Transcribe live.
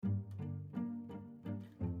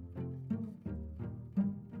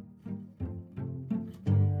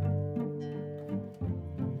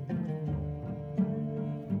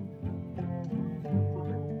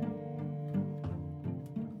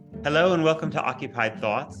Hello and welcome to Occupied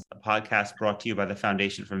Thoughts, a podcast brought to you by the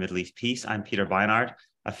Foundation for Middle East Peace. I'm Peter Beinart,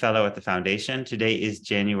 a fellow at the Foundation. Today is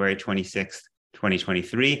January 26th,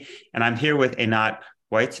 2023, and I'm here with Einat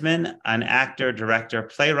Weitzman, an actor, director,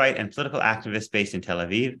 playwright, and political activist based in Tel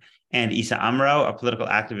Aviv, and Issa Amro, a political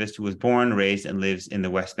activist who was born, raised, and lives in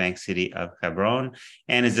the West Bank city of Hebron,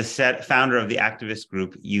 and is the founder of the activist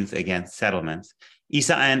group Youth Against Settlements.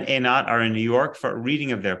 Issa and Einat are in New York for a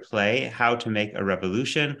reading of their play, How to Make a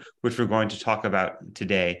Revolution, which we're going to talk about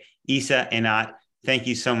today. Issa, Einat, thank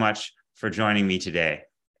you so much for joining me today.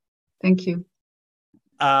 Thank you.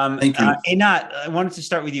 Thank you. Einat, I wanted to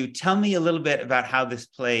start with you. Tell me a little bit about how this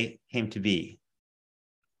play came to be.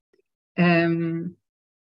 This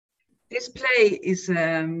play is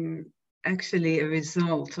actually a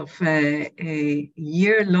result of a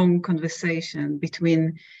year-long conversation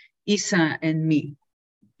between Issa and me,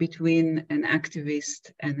 between an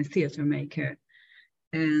activist and a theater maker.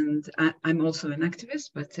 And I'm also an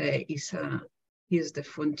activist, but Issa is the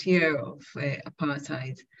frontier of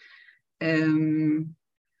apartheid.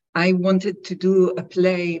 I wanted to do a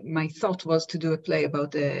play, my thought was to do a play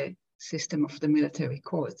about the system of the military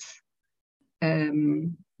courts.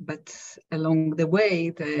 But along the way,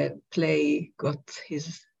 the play got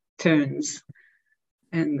his turns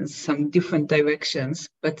and some different directions,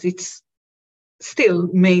 but it's still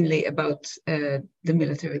mainly about the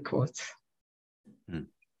military courts.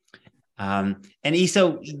 And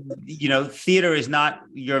Issa, theater is not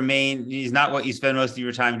what you spend most of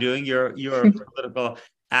your time doing. You're a political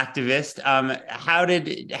activist.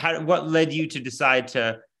 What led you to decide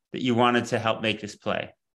that you wanted to help make this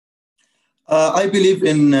play? I believe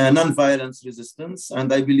in non-violence resistance,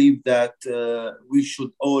 and I believe that we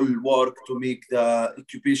should all work to make the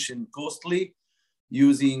occupation costly,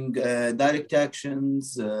 using direct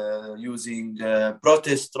actions, using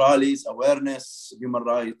protest rallies, awareness, human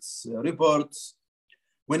rights reports.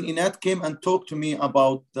 When Einat came and talked to me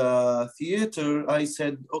about the theater, I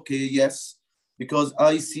said, okay, yes, because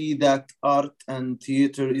I see that art and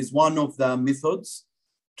theater is one of the methods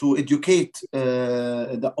to educate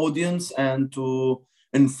the audience and to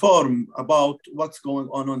inform about what's going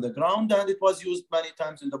on the ground. And it was used many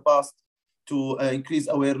times in the past to increase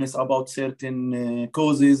awareness about certain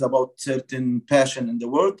causes, about certain passion in the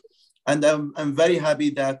world. And I'm very happy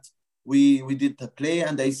that we did the play,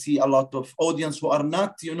 and I see a lot of audience who are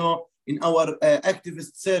not, in our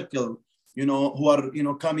activist circle, who are,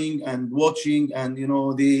 coming and watching, and,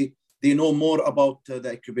 they know more about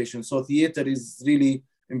the occupation. So theater is really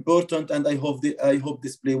important, and I hope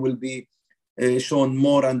this play will be shown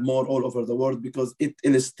more and more all over the world, because it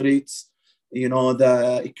illustrates, the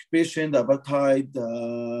occupation, the apartheid,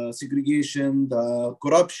 the segregation, the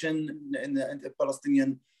corruption in the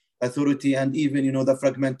Palestinian Authority, and even, the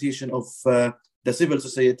fragmentation of the civil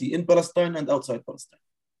society in Palestine and outside Palestine.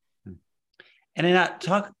 And Einat,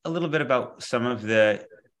 talk a little bit about some of the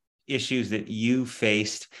issues that you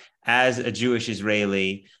faced as a Jewish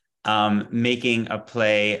Israeli, making a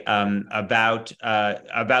play about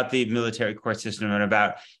the military court system and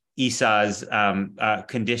about Issa's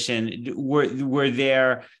condition. Were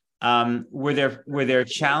there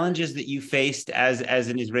challenges that you faced as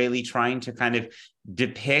an Israeli trying to kind of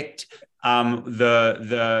depict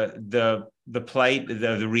the plight,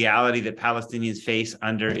 the reality that Palestinians face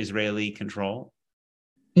under Israeli control?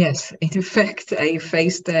 Yes, in fact, I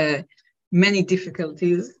faced many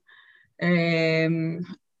difficulties.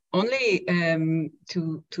 Only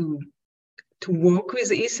to work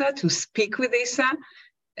with Issa, to speak with Issa,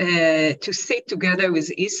 to sit together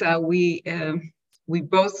with Issa, we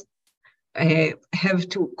both have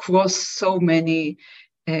to cross so many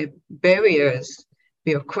barriers,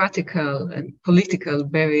 bureaucratical and political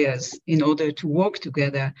barriers, in order to work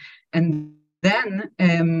together. And then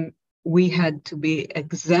we had to be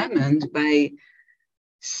examined by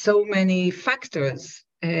so many factors,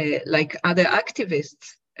 like other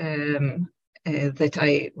activists that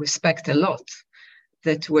I respect a lot,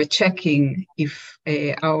 that were checking if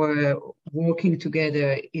our working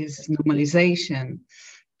together is normalization.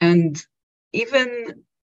 And even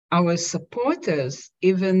our supporters,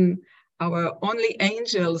 even our only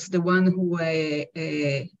angels, the one who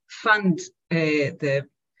fund the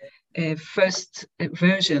first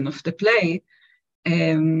version of the play,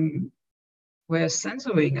 were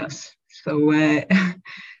censoring us.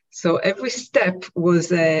 So every step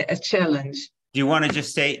was a challenge. Do you want to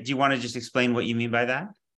just explain what you mean by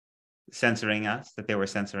that? Censoring us, that they were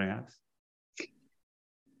censoring us?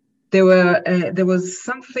 There was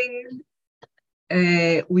something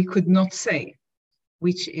we could not say,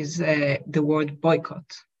 which is the word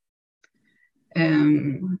boycott.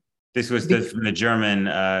 This was the German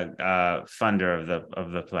funder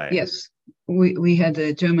of the play. Yes, we had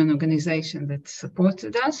a German organization that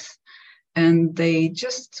supported us, and they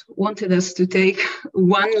just wanted us to take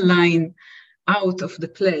one line out of the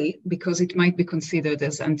play because it might be considered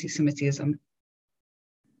as anti-Semitism.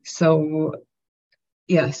 So,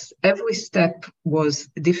 yes, every step was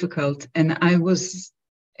difficult, and I was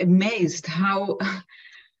amazed how,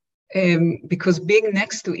 because being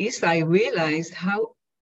next to Issa, I realized how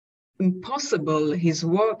impossible his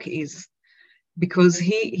work is, because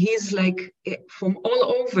he's like from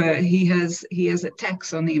all over. He has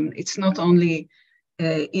attacks on him. It's not only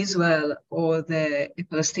Israel or the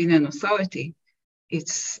Palestinian Authority.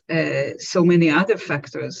 It's so many other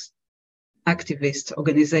factors, activists,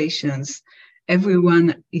 organizations.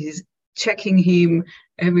 Everyone is checking him.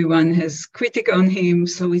 Everyone has critique on him.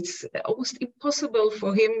 So it's almost impossible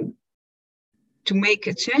for him to make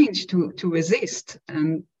a change, to resist.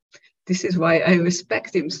 And this is why I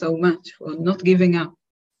respect him so much for not giving up.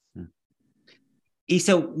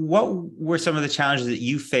 Issa, what were some of the challenges that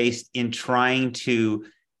you faced in trying to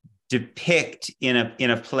depict in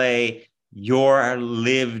a play your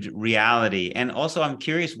lived reality? And also, I'm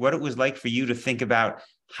curious what it was like for you to think about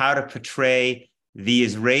how to portray the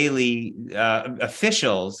Israeli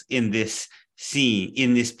officials in this scene,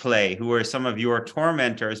 in this play, who are some of your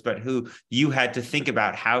tormentors, but who you had to think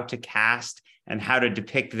about how to cast and how to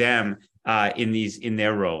depict them in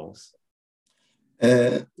their roles.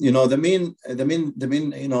 The main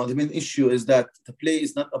issue is that the play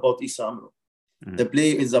is not about Issa Amro. Mm-hmm. The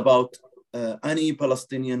play is about any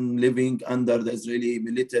Palestinian living under the Israeli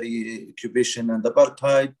military occupation and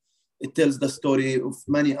apartheid. It tells the story of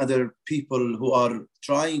many other people who are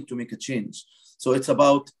trying to make a change. So it's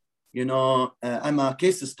about, I'm a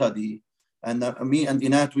case study, and me and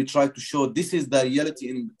Inat, we try to show this is the reality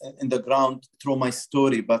in the ground through my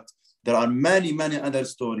story, but there are many, many other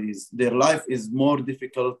stories. Their life is more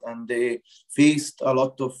difficult and they faced a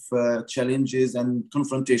lot of challenges and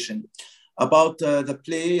confrontation. About the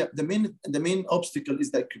play, the main obstacle is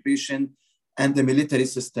the occupation and the military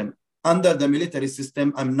system. Under the military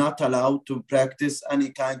system, I'm not allowed to practice any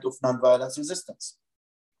kind of nonviolence resistance.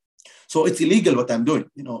 So it's illegal what I'm doing,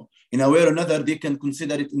 In a way or another, they can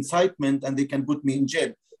consider it incitement and they can put me in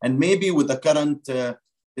jail. And maybe with the current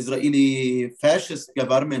Israeli fascist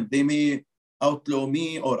government, they may outlaw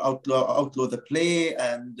me or outlaw the play,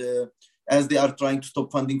 and as they are trying to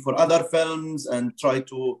stop funding for other films and try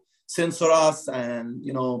to censor us. And,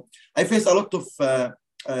 I face a lot of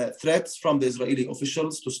threats from the Israeli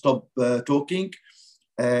officials to stop talking.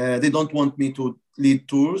 They don't want me to lead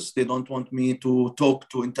tours. They don't want me to talk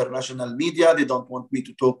to international media. They don't want me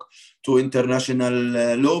to talk to international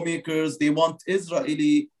lawmakers. They want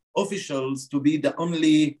Israeli officials to be the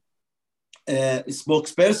only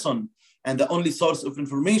spokesperson and the only source of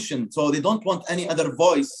information. So they don't want any other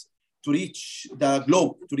voice to reach the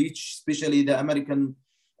globe, to reach especially the American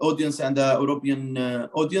audience and the European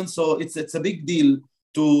audience. So it's a big deal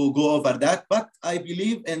to go over that. But I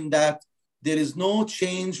believe in that there is no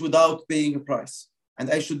change without paying a price. And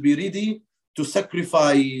I should be ready to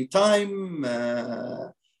sacrifice time,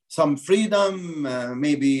 some freedom,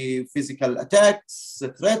 maybe physical attacks,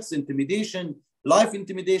 threats, intimidation, life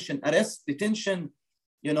intimidation, arrest, detention.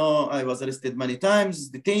 I was arrested many times,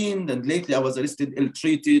 detained, and lately I was arrested,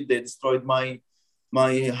 ill-treated. They destroyed my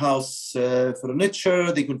house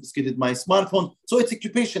furniture. They confiscated my smartphone. So it's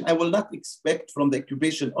occupation. I will not expect from the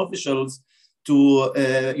occupation officials to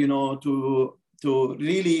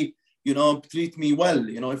really, treat me well.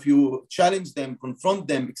 If you challenge them, confront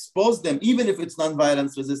them, expose them, even if it's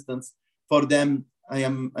nonviolence resistance, for them, I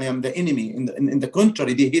am the enemy. In the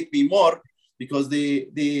contrary, they hate me more because they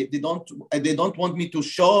don't want me to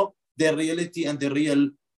show their reality and their real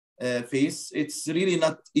face. It's really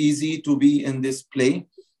not easy to be in this play,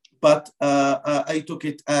 but I took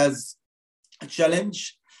it as a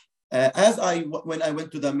challenge. When I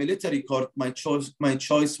went to the military court, my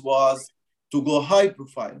choice was to go high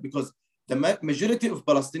profile, because the majority of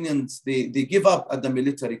Palestinians, they give up at the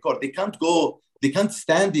military court. They can't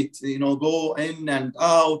stand it, go in and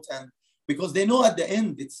out, and because they know at the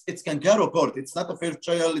end it's Kankaro court. It's not a fair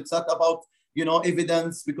trial. It's not about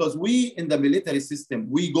evidence, because we in the military system,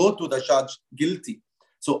 we go to the judge guilty.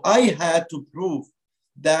 So I had to prove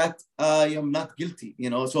that I am not guilty.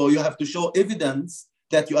 So you have to show evidence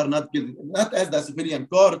that you are not guilty, not as the civilian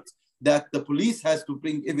court that the police has to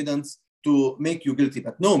bring evidence to make you guilty.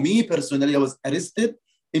 But no, me personally, I was arrested,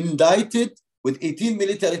 indicted with 18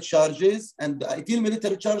 military charges, and the 18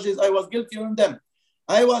 military charges, I was guilty on them.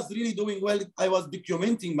 I was really doing well. I was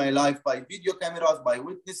documenting my life by video cameras, by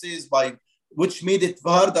witnesses, by which made it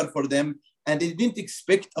harder for them. And they didn't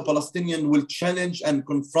expect a Palestinian will challenge and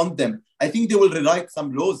confront them. I think they will rewrite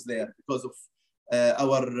some laws there because of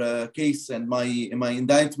our case and my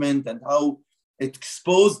indictment and how it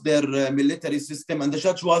exposed their military system. And the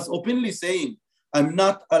judge was openly saying, I'm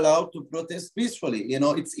not allowed to protest peacefully. You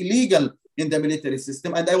know, it's illegal in the military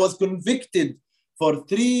system. And I was convicted for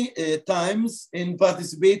 3 times in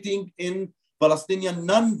participating in Palestinian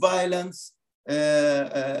non-violence,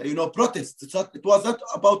 protests. It was not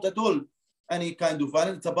about at all any kind of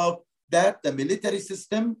violence. It's about that the military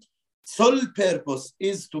system sole purpose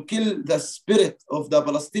is to kill the spirit of the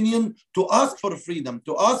Palestinian, to ask for freedom,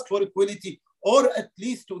 to ask for equality, or at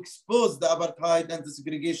least to expose the apartheid and the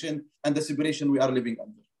segregation and the separation we are living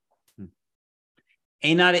under.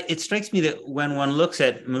 Einat, it strikes me that when one looks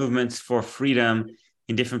at movements for freedom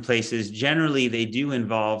in different places, generally they do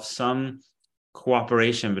involve some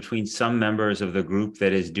cooperation between some members of the group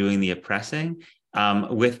that is doing the oppressing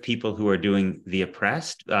with people who are doing the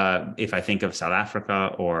oppressed. If I think of South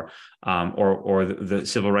Africa or the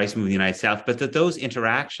civil rights movement in the United States, but that those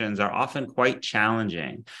interactions are often quite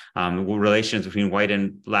challenging. Relations between white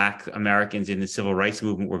and Black Americans in the civil rights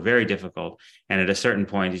movement were very difficult. And at a certain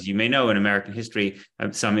point, as you may know, in American history,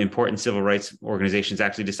 some important civil rights organizations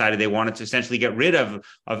actually decided they wanted to essentially get rid of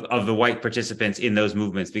the white participants in those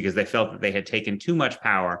movements because they felt that they had taken too much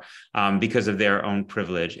power because of their own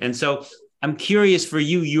privilege. And so I'm curious for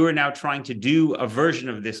you, you are now trying to do a version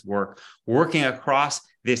of this work, working across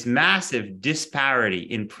this massive disparity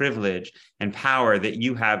in privilege and power that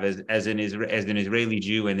you have as an Israeli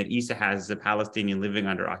Jew and that Isa has as a Palestinian living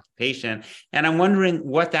under occupation. And I'm wondering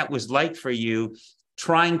what that was like for you,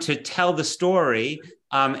 trying to tell the story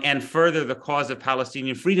and further the cause of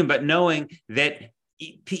Palestinian freedom, but knowing that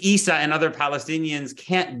Isa and other Palestinians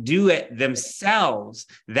can't do it themselves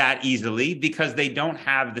that easily because they don't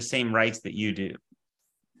have the same rights that you do.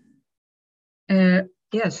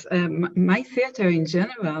 Yes, my theater in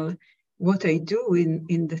general, what I do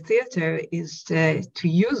in the theater is to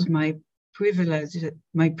use my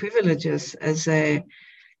privileges as a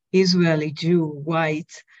Israeli Jew,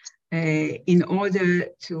 white, in order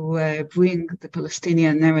to bring the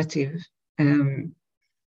Palestinian narrative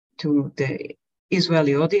to the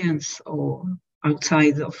Israeli audience or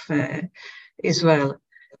outside of Israel.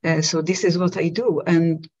 So this is what I do.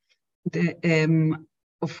 And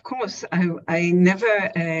of course, I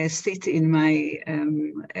never sit in my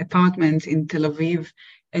apartment in Tel Aviv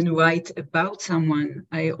and write about someone.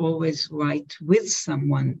 I always write with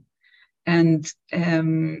someone. And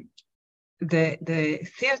the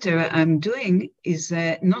theater I'm doing is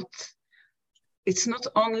it's not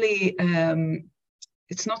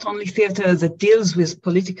only theater that deals with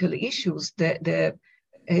political issues. The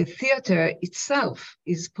theater itself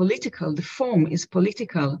is political. The form is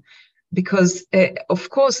political, because of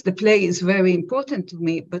course the play is very important to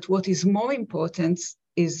me. But what is more important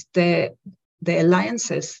is the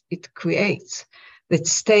alliances it creates that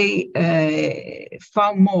stay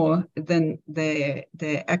far more than the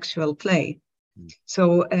actual play.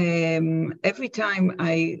 So every time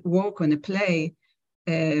I work on a play,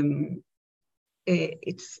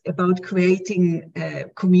 it's about creating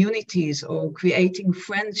communities or creating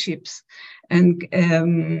friendships, and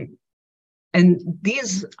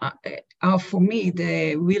these are for me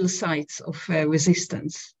the real sites of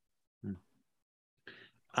resistance.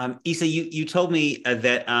 Isa, you told me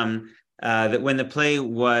that that when the play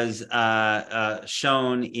was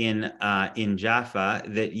shown in Jaffa,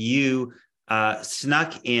 that you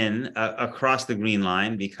snuck in across the Green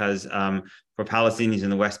Line because for Palestinians in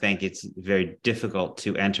the West Bank, it's very difficult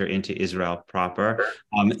to enter into Israel proper,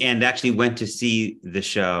 and actually went to see the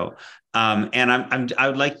show. And I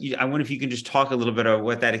would like you. I wonder if you can just talk a little bit about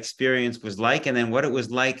what that experience was like, and then what it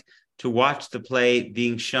was like to watch the play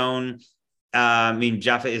being shown. I mean,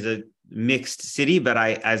 Jaffa is a mixed city, but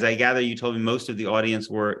as I gather, you told me most of the audience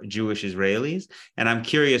were Jewish Israelis, and I'm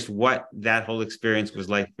curious what that whole experience was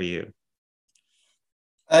like for you.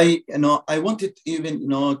 I wanted even,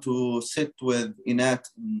 to sit with Einat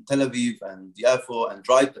in Tel Aviv and Yafo and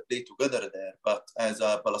write the play together there. But as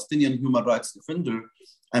a Palestinian human rights defender,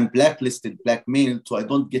 I'm blacklisted, black male, so I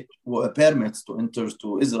don't get permits to enter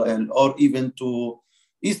to Israel or even to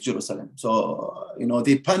East Jerusalem. So,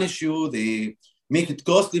 they punish you, they make it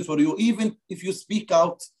costly for you, even if you speak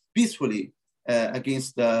out peacefully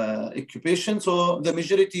against the occupation. So the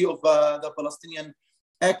majority of the Palestinian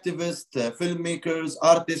activists, filmmakers,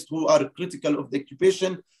 artists who are critical of the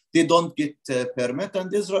occupation, they don't get permit.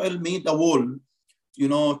 And Israel made a wall,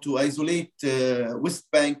 to isolate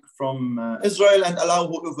West Bank from Israel and allow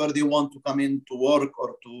whoever they want to come in to work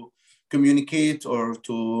or to communicate or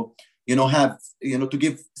to, have, to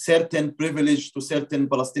give certain privilege to certain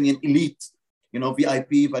Palestinian elite,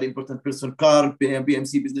 VIP, very important person card,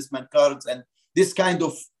 BMC businessman cards, and this kind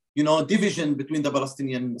of, division between the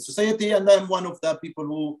Palestinian society. And I'm one of the people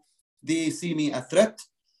who they see me a threat.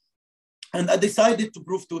 And I decided to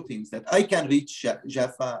prove two things: that I can reach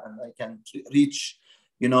Jaffa and I can reach,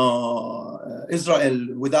 Israel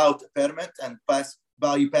without a permit and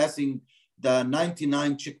bypassing the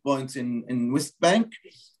 99 checkpoints in West Bank,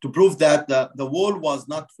 to prove that the wall was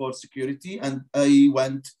not for security. And I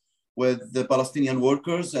went with the Palestinian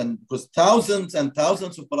workers, and because thousands and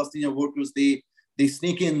thousands of Palestinian workers, they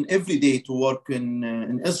sneak in every day to work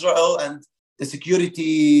in Israel, and the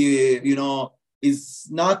security, is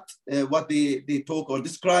not what they talk or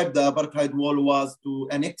describe. The apartheid wall was to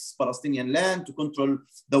annex Palestinian land, to control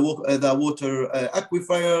the water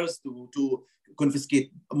aquifers, to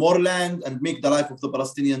confiscate more land and make the life of the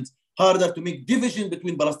Palestinians harder, to make division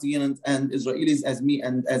between Palestinians and Israelis, as me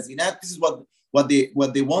and as Zinat. This is what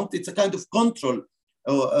they want. It's a kind of control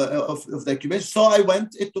of the occupation. So I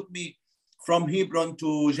went. It took me from Hebron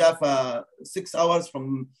to Jaffa 6 hours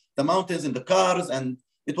from the mountains in the cars, and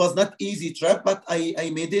it was not easy trip, but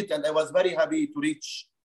I made it, and I was very happy to reach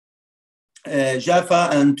Jaffa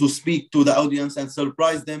and to speak to the audience and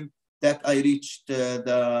surprise them that I reached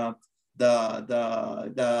the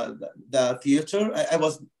theater. I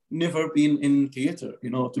was never been in theater,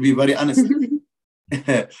 to be very honest.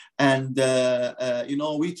 And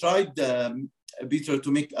we tried, Peter,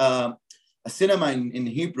 to make a cinema in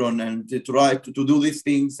Hebron and to try to do these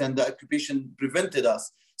things, and the occupation prevented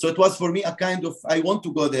us. So it was for me a kind of, I want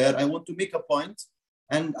to go there, I want to make a point.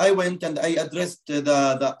 And I went and I addressed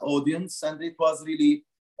the audience, and it was really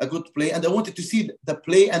a good play. And I wanted to see the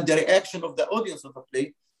play and the reaction of the audience of the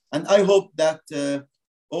play. And I hope that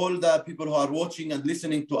all the people who are watching and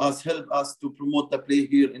listening to us help us to promote the play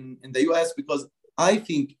here in the US, because I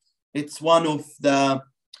think it's one of the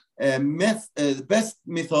best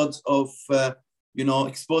methods of,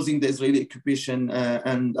 exposing the Israeli occupation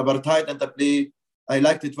and apartheid. And the play, I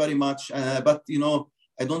liked it very much, but,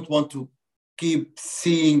 I don't want to keep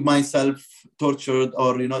seeing myself tortured,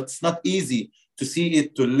 or, it's not easy to see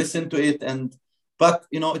it, to listen to it. But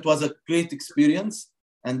it was a great experience,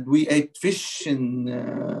 and we ate fish in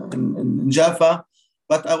Jaffa,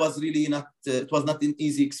 but I was really not, it was not an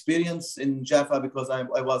easy experience in Jaffa because I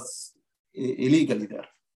was illegally there.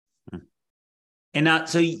 And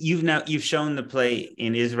so you've shown the play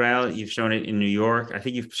in Israel, you've shown it in New York. I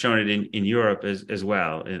think you've shown it in Europe as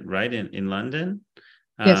well, right? In London.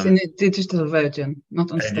 Yes, in a digital version,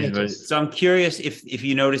 not on stages. So I'm curious if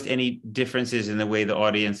you noticed any differences in the way the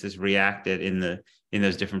audiences reacted in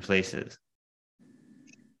those different places.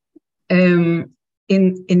 In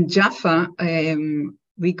Jaffa,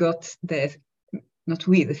 we got the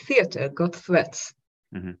theater got threats.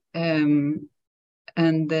 Mm-hmm.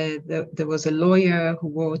 And there was a lawyer who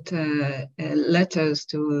wrote letters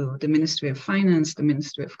to the Ministry of Finance, the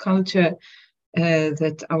Ministry of Culture,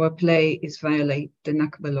 that our play is violate the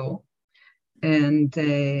Nakba law. And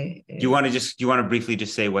do you want to briefly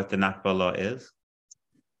just say what the Nakba law is?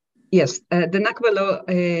 Yes, the Nakba law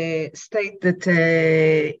state that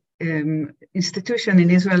institution in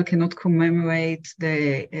Israel cannot commemorate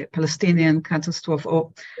the Palestinian catastrophe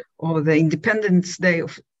or the Independence Day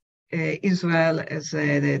of Israel as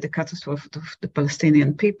the catastrophe of the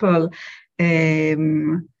Palestinian people.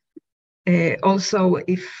 Also,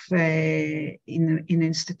 if in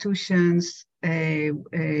institutions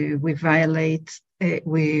we violate,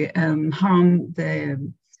 we harm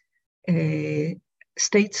the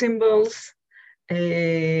state symbols,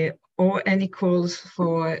 or any calls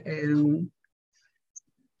for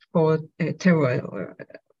terror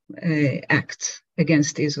acts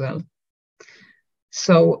against Israel.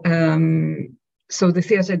 So the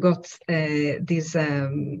theater got these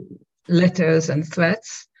letters and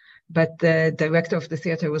threats, but the director of the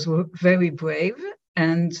theater was very brave.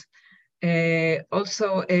 And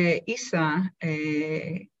also Isa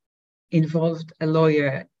involved a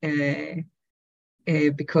lawyer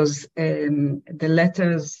because the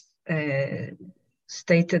letters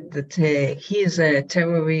stated that he is a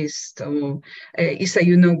terrorist. Or Isa,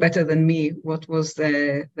 you know better than me what was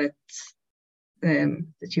that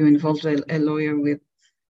you involved a lawyer with.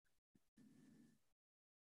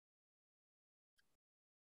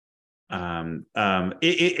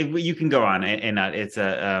 You can go on, and it's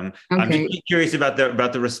a. Okay. I'm just curious about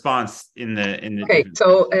the response in the. Okay,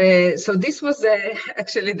 so this was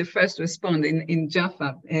actually the first response in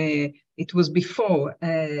Jaffa. It was before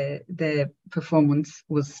the performance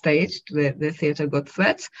was staged. The theater got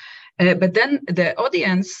threats, but then the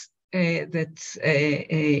audience came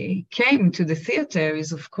to the theater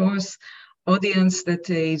is, of course, audience that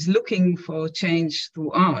is looking for change through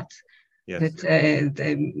art. Yes.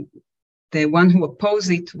 That the one who oppose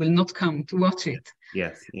it will not come to watch it.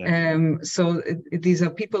 Yes. Yes. So these are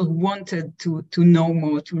people who wanted to know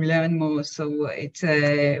more, to learn more. So it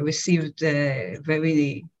received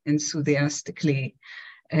very enthusiastically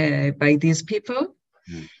by these people.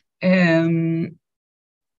 And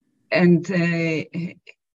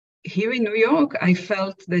here in New York, I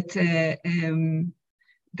felt that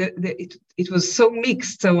it was so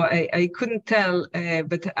mixed. So I couldn't tell,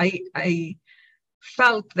 but I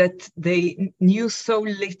felt that they knew so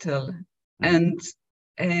little, and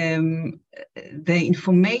the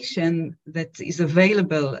information that is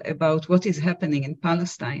available about what is happening in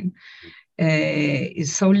Palestine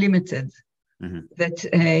is so limited that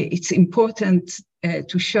it's important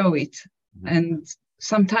to show it. And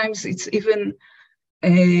sometimes it's even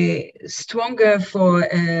stronger for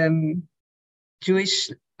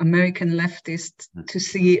Jewish American leftists to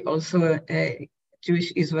see also a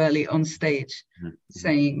Jewish Israeli on stage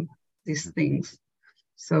saying these things.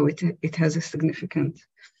 So it has a significance.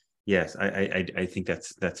 Yes, I think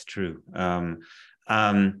that's true.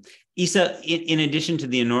 Isa, in addition to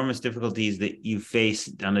the enormous difficulties that you face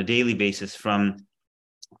on a daily basis from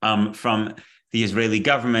the Israeli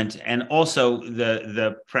government, and also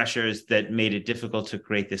the pressures that made it difficult to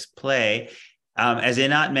create this play, as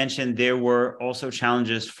Einat mentioned, there were also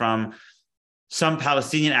challenges from some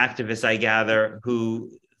Palestinian activists, I gather, who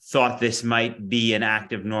thought this might be an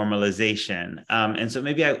act of normalization. And so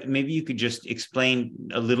maybe you could just explain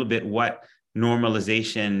a little bit what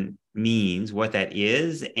normalization means, what that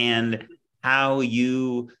is, and how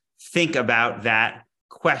you think about that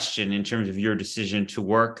question in terms of your decision to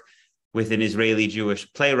work with an Israeli Jewish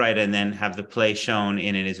playwright and then have the play shown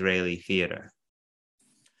in an Israeli theater.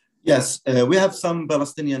 Yes, we have some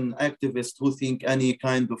Palestinian activists who think any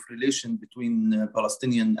kind of relation between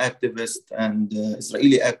Palestinian activists and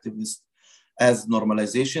Israeli activists as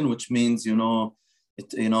normalization, which means,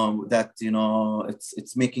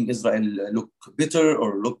 it's making Israel look better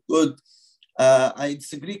or look good. I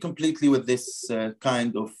disagree completely with this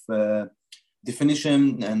kind of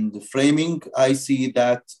definition and framing. I see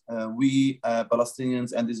that we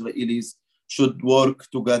Palestinians and Israelis should work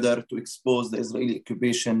together to expose the Israeli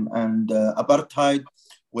occupation and apartheid,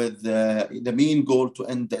 with the main goal to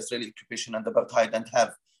end the Israeli occupation and apartheid and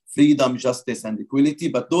have freedom, justice, and equality.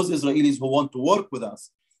 But those Israelis who want to work with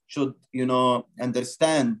us should,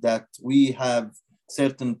 understand that we have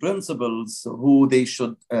certain principles who they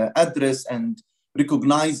should address and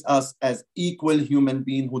recognize us as equal human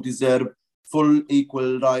beings who deserve full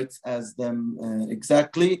equal rights as them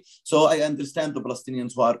exactly. So I understand the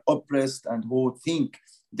Palestinians who are oppressed and who think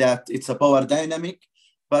that it's a power dynamic.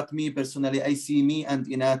 But me personally, I see me and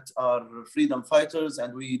Einat are freedom fighters,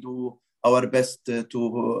 and we do our best to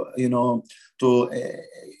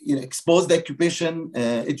expose the occupation,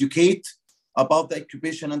 educate about the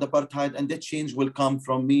occupation and apartheid, and that change will come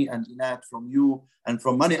from me and Einat, from you, and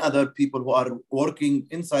from many other people who are working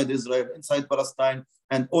inside Israel, inside Palestine,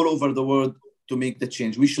 and all over the world to make the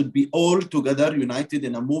change. We should be all together, united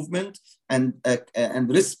in a movement, and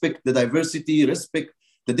respect the diversity, respect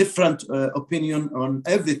the different opinion on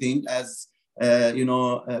everything. As I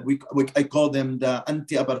call them the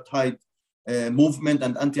anti-apartheid movement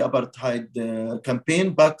and anti-apartheid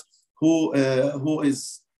campaign, but who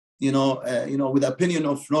is with opinion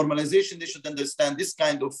of normalization. They should understand this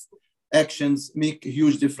kind of actions make a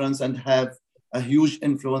huge difference and have a huge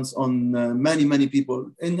influence on many people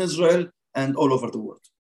in Israel and all over the world.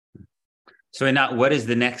 So Einat, what is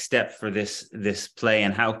the next step for this play,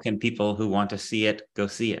 and how can people who want to see it go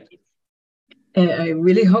see it? I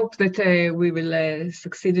really hope that we will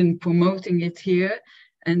succeed in promoting it here,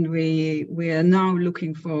 and we are now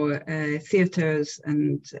looking for theaters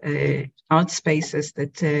and art spaces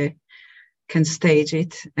that can stage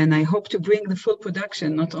it. And I hope to bring the full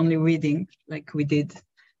production, not only reading like we did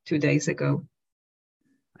 2 days ago.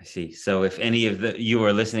 I see. So if any of you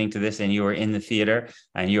are listening to this and you are in the theater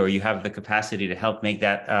and you have the capacity to help make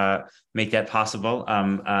that possible,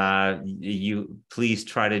 you please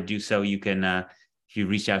try to do so. You can, if you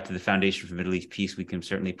reach out to the Foundation for Middle East Peace, we can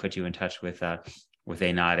certainly put you in touch with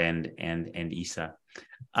Einat and Isa.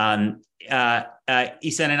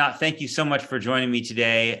 Isa and Einat, thank you so much for joining me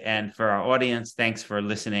today, and for our audience, thanks for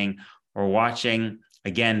listening or watching.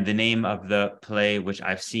 Again, the name of the play, which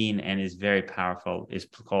I've seen and is very powerful, is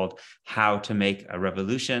called How to Make a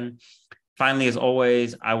Revolution. Finally, as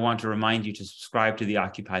always, I want to remind you to subscribe to the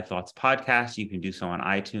Occupied Thoughts podcast. You can do so on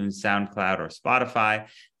iTunes, SoundCloud, or Spotify.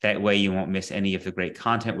 That way you won't miss any of the great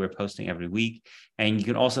content we're posting every week. And you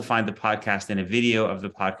can also find the podcast and a video of the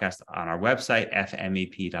podcast on our website,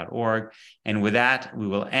 fmep.org. And with that, we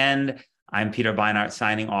will end. I'm Peter Beinart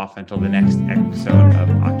signing off until the next episode of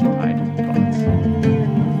Occupied Thoughts.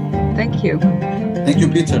 Thank you. Thank you,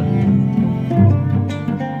 Peter.